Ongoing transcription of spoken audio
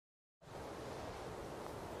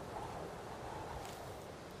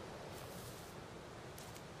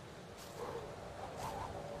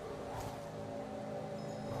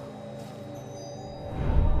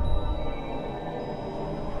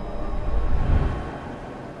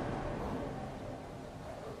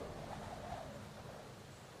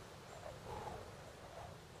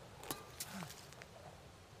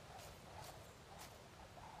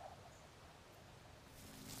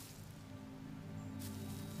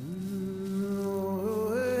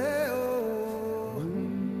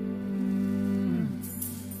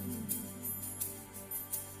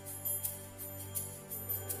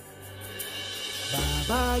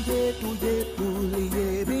Baba yetu yetu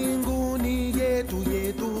liye mbinguni, yetu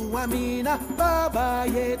yetu amina. Baba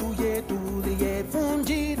yetu yetu liye,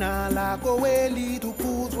 jina lako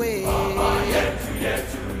litukuzwe. Baba yetu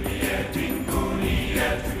yetu liye mbinguni,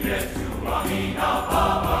 yetu yetu amina.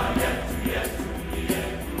 Baba yetu yetu liye,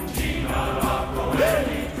 jina lako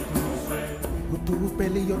litukuzwe. Utupe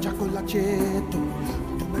leo chakula chetu,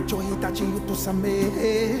 tunachohitaji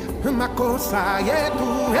utusamehe makosa yetu,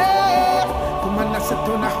 kama nasi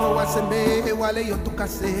tunawasamehe wale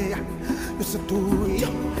tukosea, usitutie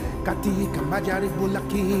katika majaribu,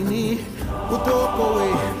 lakini utuokoe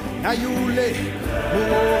na yule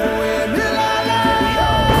mwovu milele.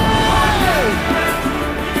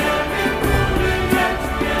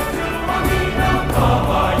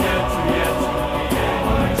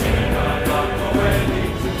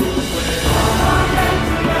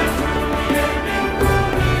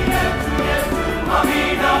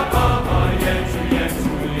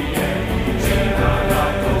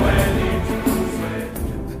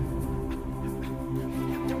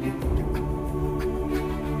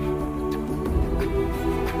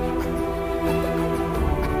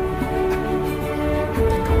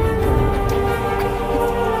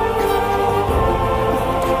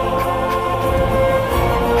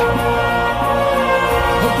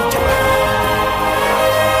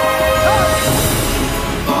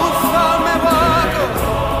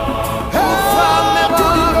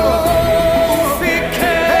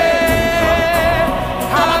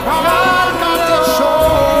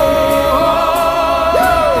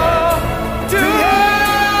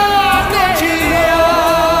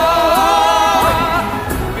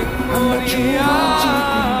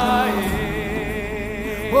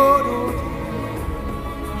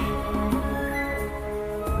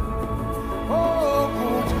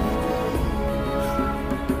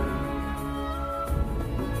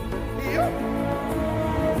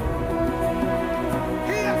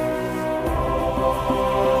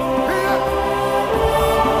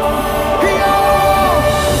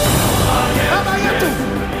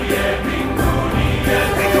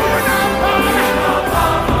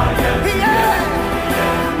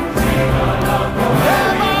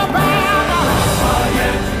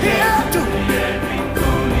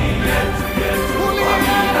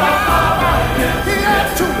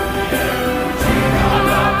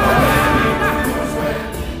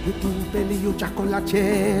 Chakula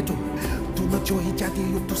chetu tunachohitaji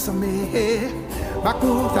utusamehe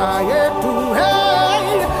makosa yetu,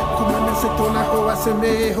 kama nasi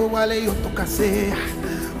tunawasamehe wale tukosea,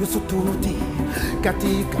 usitutie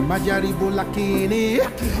katika majaribu, lakini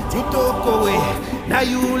utuokoe na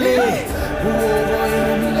yule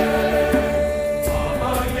mwovu milele.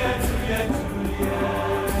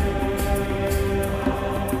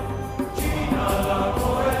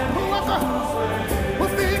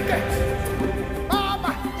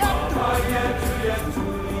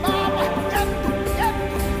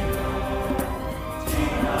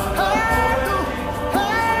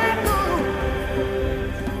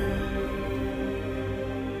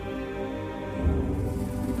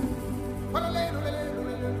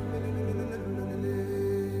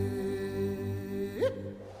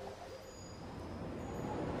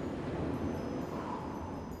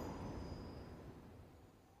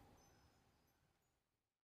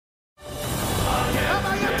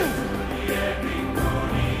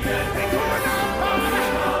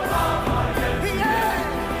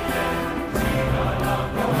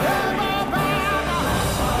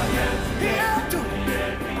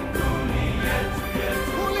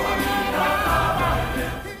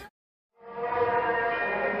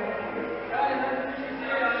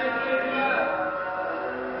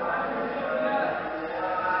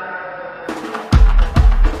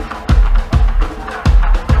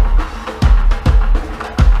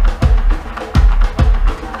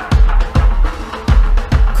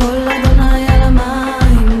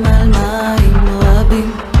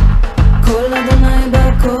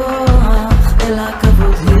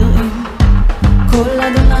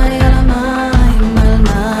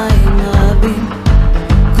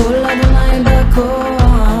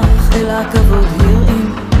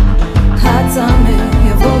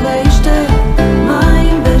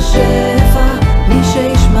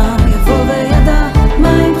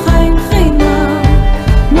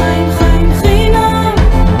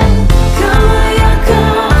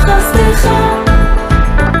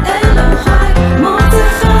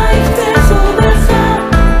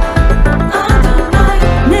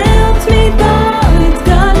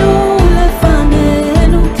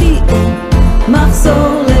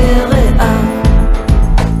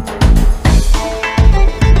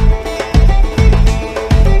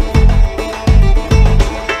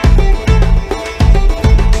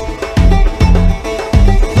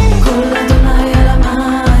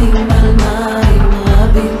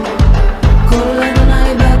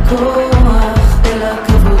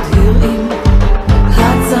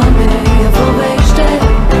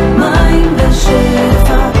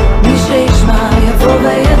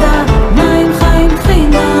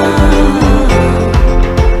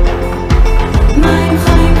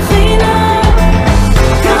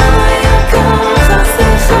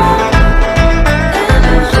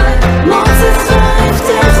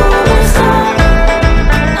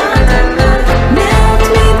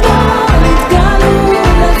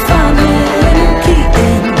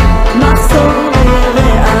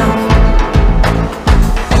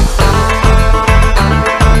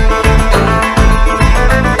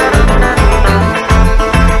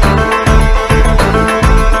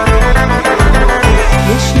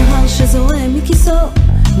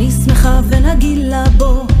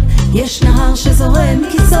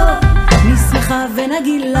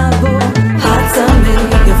 ונגילה בו. הצמא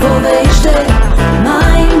יבוא וישתה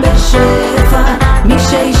מים בשפע, מי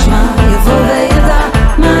שישמע יבוא וידע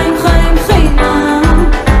מים חיים חינם,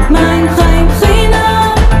 מים חיים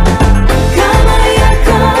חינם. כמה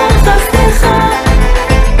יקר חסדך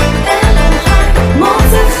אלוהי,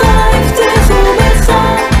 מוצאך יפתחו בך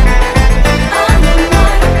אדוני,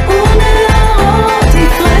 ונהרות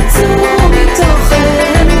יפרצו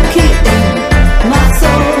מתוכם, כי אין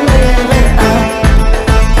מחסור ליראה.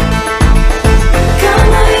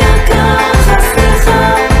 כמה יקר חסדך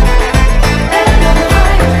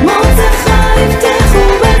אלוהי, מוצאך יפתחו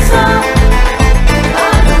בך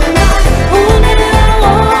אדוני,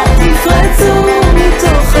 ונהרות יפרצו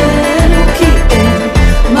מתוכם, כי אין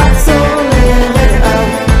מחסור ליראה.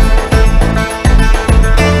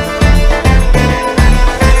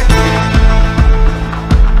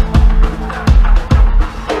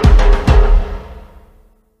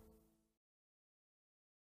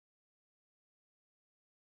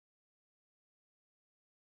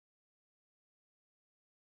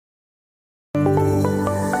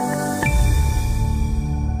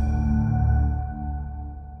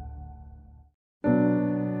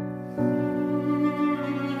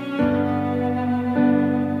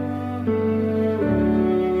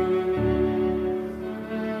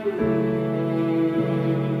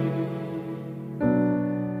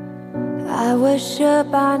 I wish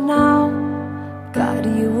by now, God,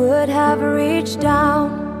 you would have reached down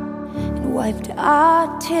and wiped our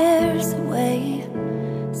tears away,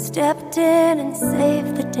 stepped in and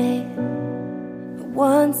saved the day. But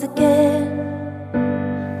once again,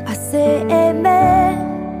 I say amen,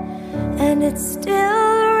 and it's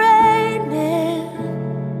still raining.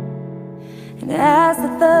 And as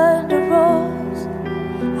the thunder rolls,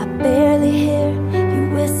 I barely hear you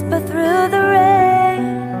whisper through the rain,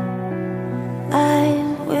 I'm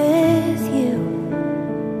with you.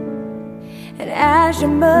 And as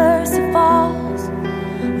your mercy falls,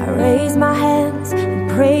 I raise my hands and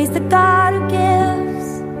praise the God who gives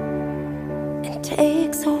and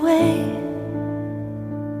takes away.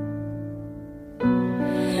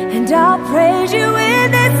 And I'll praise you in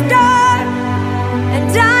this dark,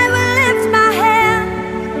 and I will lift my hand,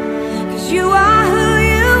 'cause you are who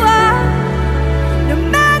you are, no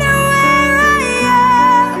matter where I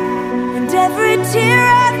am. And every tear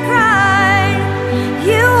I've cried,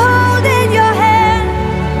 you hold in your hand,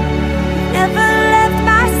 never left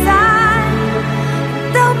my side,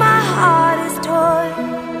 though my heart is torn.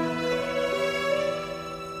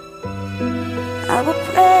 I will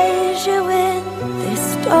praise you in this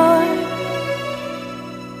storm.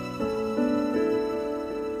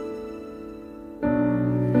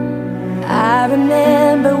 I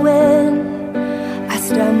remember when I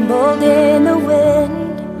stumbled in the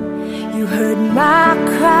wind, you heard my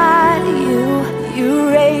cry, you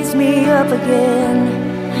raised me up again.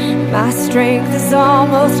 My strength is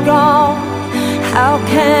almost gone, how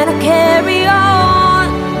can I carry on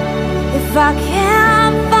if I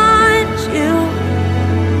can't find you?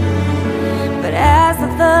 But as the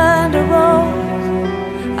thunder rolls,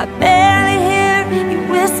 I barely hear you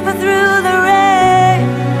whisper through the rain,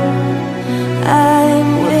 I'm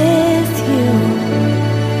with you.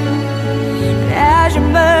 And as your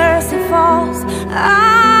mercy falls,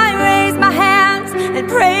 I raise my hands and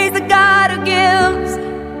praise the God who gives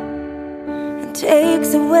and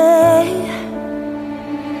takes away.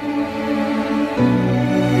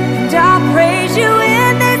 And I'll praise you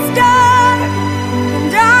in this dark,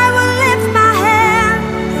 and I will lift my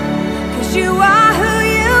hands, 'cause you are who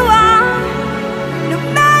you are, no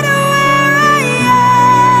matter where I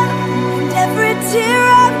am. And every tear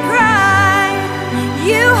I've cried,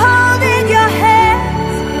 you hold in your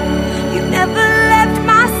hands, you never left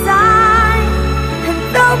my side, and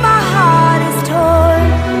though my heart is torn,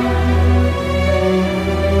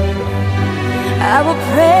 I will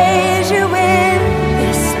praise you in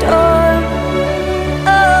this storm.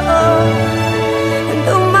 Oh, and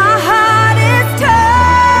though my heart is torn,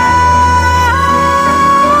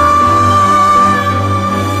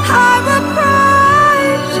 I will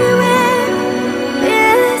praise you in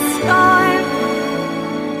this storm.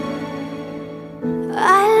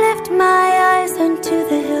 I lift my eyes unto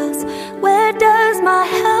the hills. Where does my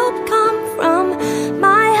help come from?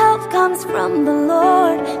 My help comes from the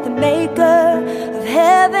Lord, the maker of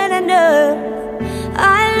heaven and earth.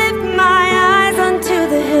 I lift my eyes unto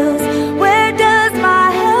the hills. Where does my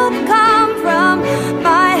help come from?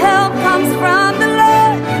 My help comes from the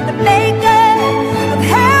Lord, the maker of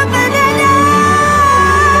heaven and earth.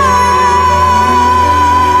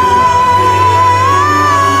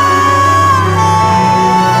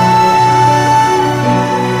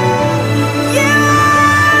 You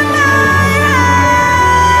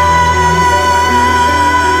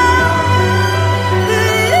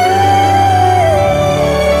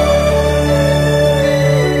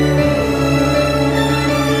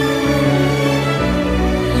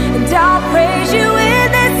I'll praise you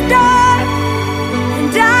in this dark,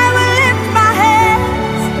 and I will lift my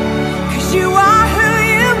hands, 'cause you are who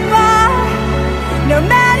you are, no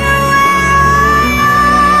matter where I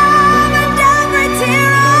am. And every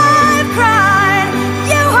tear I've cried,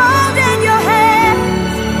 you hold in your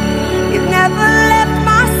hands. You've never left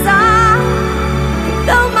my side,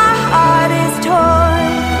 though my heart is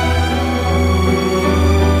torn.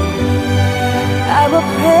 I will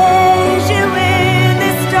praise you in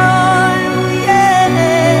this storm, yeah.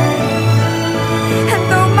 And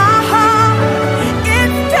though my heart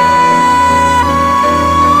is torn,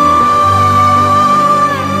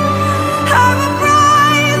 I will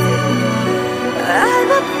praise you. I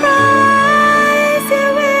will praise you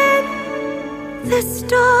in this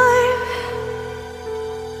storm.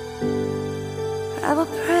 I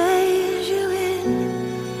will praise you in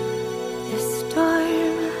this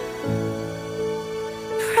storm.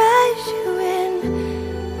 Praise you in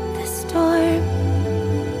the storm.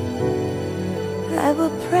 I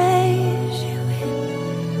will praise you in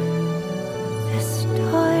the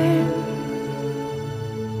storm.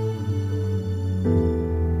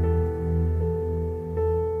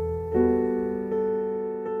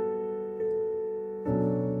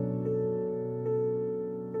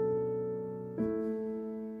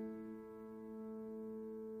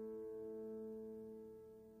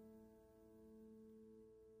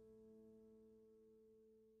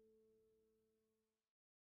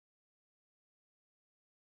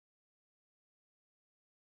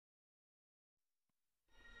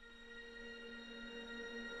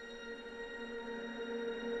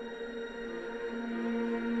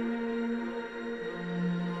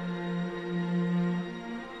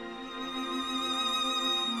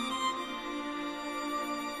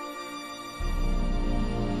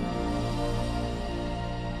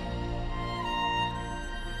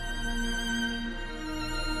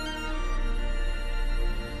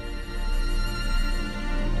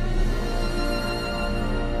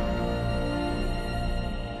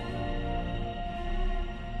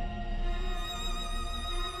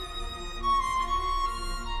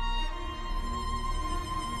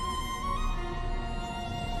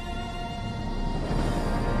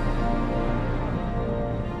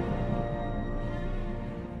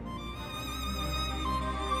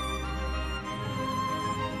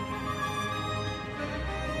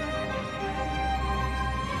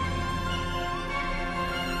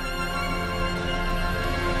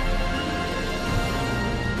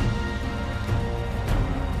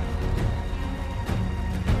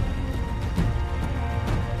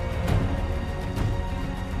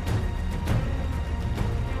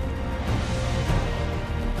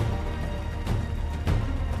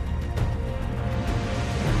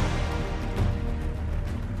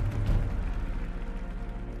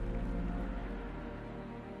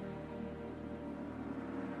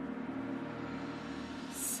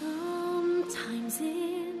 Sometimes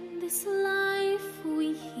in this life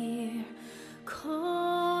we hear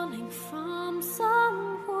calling from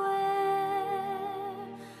somewhere.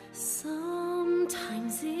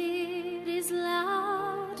 Sometimes it is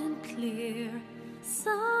loud and clear.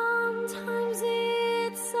 Sometimes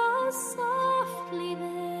it's so softly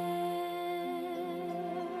there.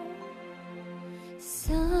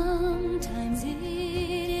 Sometimes it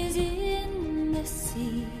is in the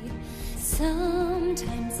sea.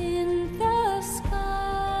 Sometimes in the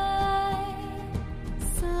sky.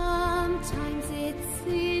 Sometimes it's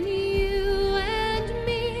in you and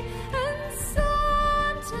me, and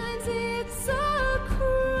sometimes it's a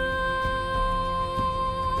cry.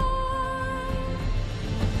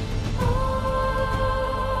 Open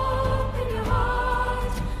your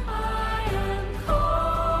heart, I am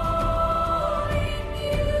calling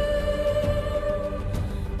you.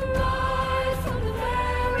 Right from the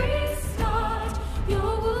very start,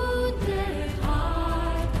 your wounded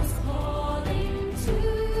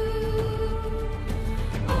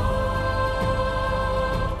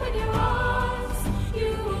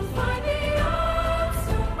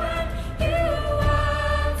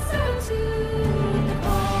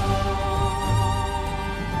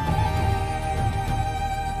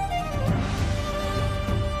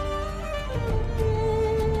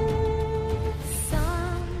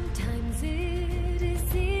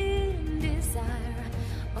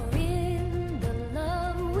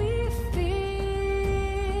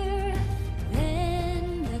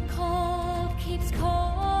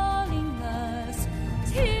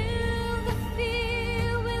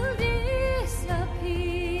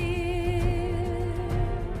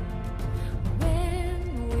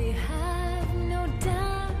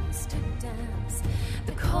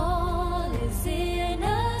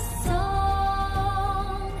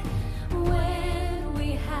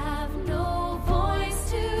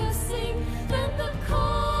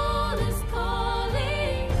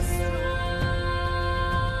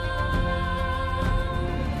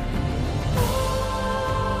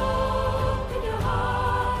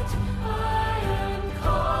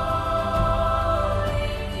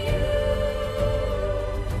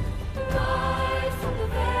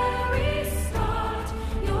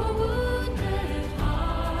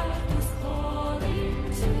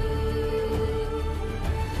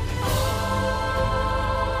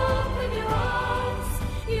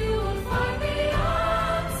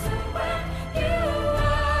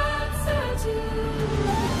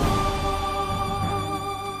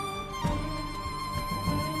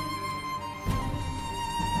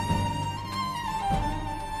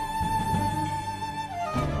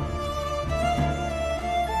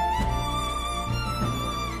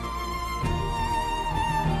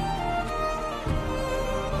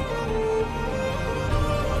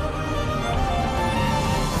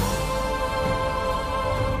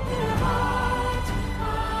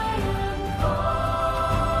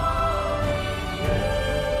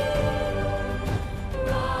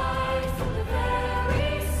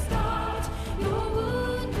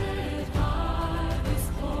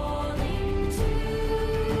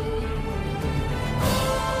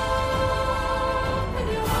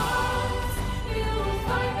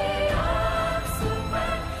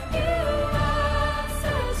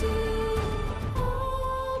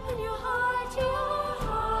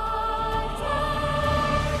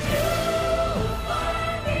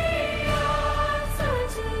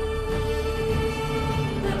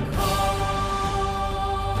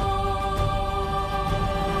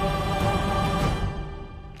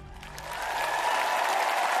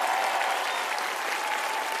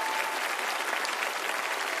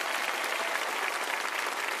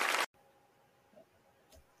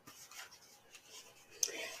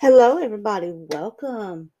Hello, everybody.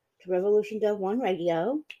 Welcome to Revolution Dove One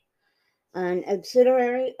Radio, an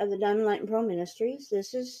subsidiary of the Diamond Light and Pearl Ministries.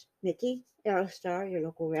 This is Mickey Aerostar, your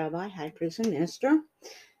local rabbi, high priest, and minister.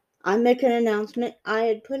 I'm making an announcement. I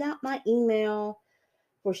had put out my email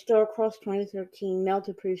for Starcross 2013,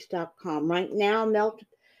 mail2priest.com. Right now, mail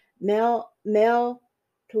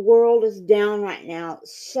to world is down right now.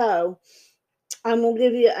 So I'm going to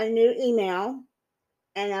give you a new email,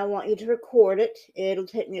 and I want you to record it. It'll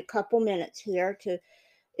take me a couple minutes here to,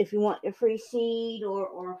 if you want a free seed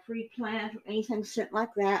or a free plant or anything sent like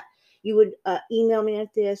that, you would email me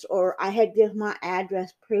at this, or I had given my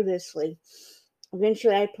address previously.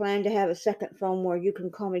 Eventually, I plan to have a second phone where you can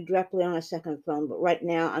call me directly on a second phone, but right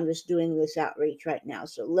now, I'm just doing this outreach right now.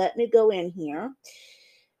 So let me go in here,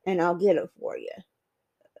 and I'll get it for you.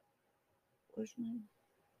 Where's my...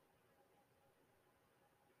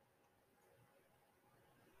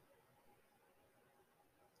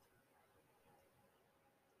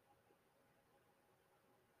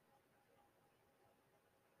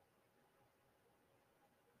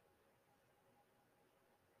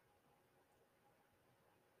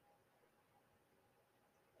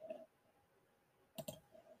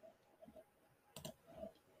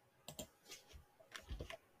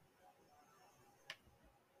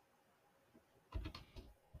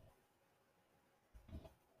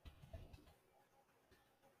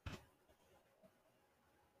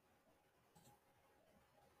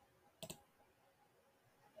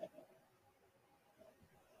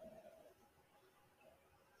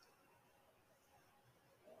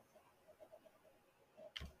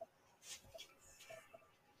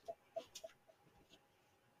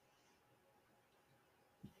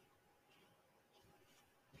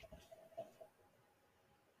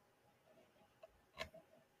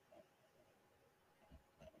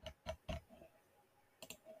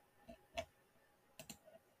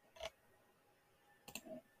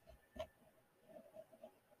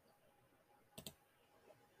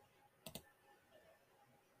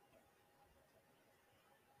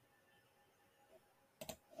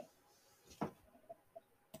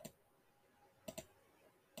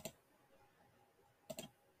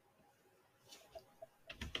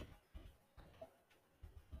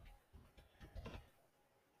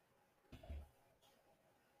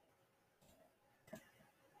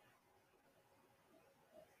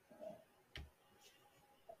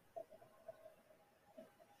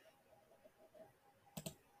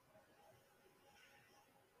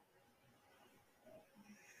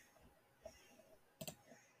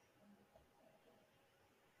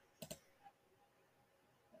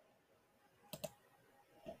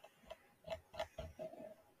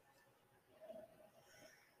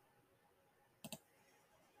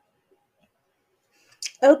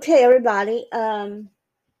 Okay, everybody. I'm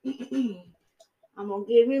going to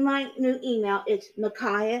give you my new email. It's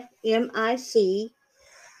Micaiah, MICAHYAH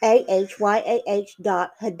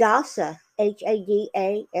dot Hadassah,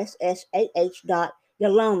 HADASSAH dot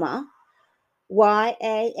Yaloma,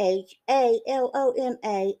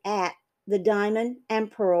 YAHALOMA at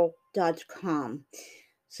thediamondandpearl.com.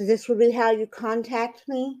 So this will be how you contact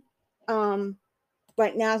me.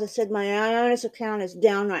 Right now, as I said, my IONIS account is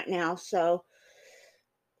down right now, so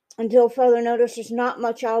until further notice, there's not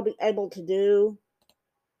much I'll be able to do.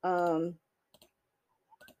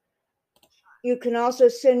 You can also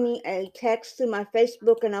send me a text through my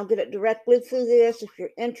Facebook, and I'll get it directly through this if you're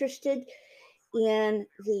interested in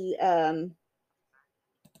the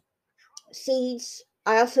seeds.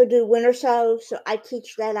 I also do winter sow, so I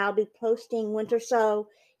teach that. I'll be posting winter sow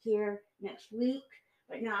here next week.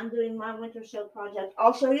 Right now, I'm doing my winter sow project.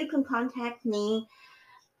 Also, you can contact me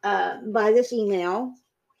by this email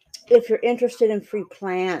if you're interested in free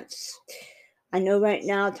plants. I know right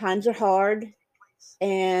now times are hard,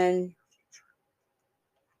 and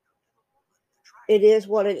it is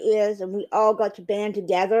what it is, and we all got to band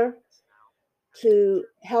together to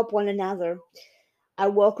help one another. I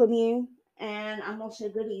welcome you, and I'm going to say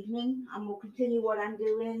good evening. I'm going to continue what I'm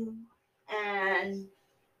doing, and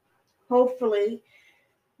hopefully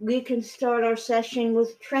we can start our session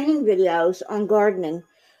with training videos on gardening.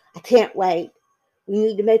 I can't wait. We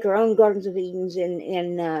need to make our own Gardens of Edens in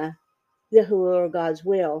Yahuwah or God's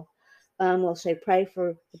will. We'll say pray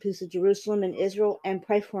for the peace of Jerusalem and Israel, and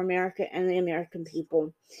pray for America and the American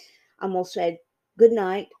people. I'm going to say good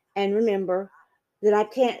night, and remember that I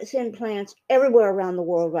can't send plants everywhere around the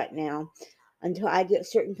world right now until I get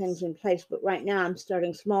certain things in place. But right now, I'm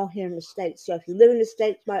starting small here in the States. So if you live in the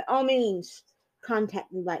States, by all means,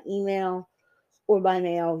 contact me by email or by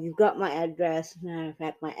mail. You've got my address. Matter of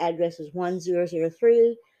fact, my address is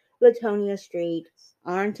 1003 Latonia Street,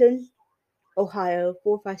 Arlington, Ohio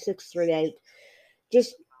 45638.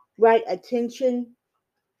 Just write attention,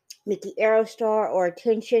 Mickey Aerostar, or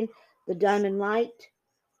attention, the Diamond Light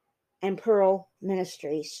and Pearl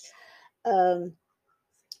Ministries. Um,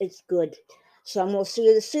 it's good. So I'm going to see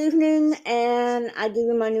you this evening, and I give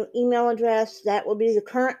you my new email address. That will be the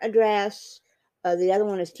current address. The other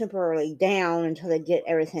one is temporarily down until they get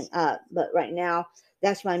everything up. But right now,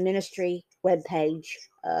 that's my ministry webpage.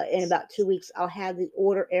 In about 2 weeks, I'll have the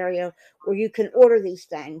order area where you can order these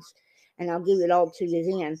things, and I'll give it all to you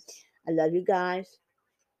then. I love you guys.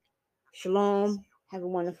 Shalom. Have a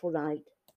wonderful night.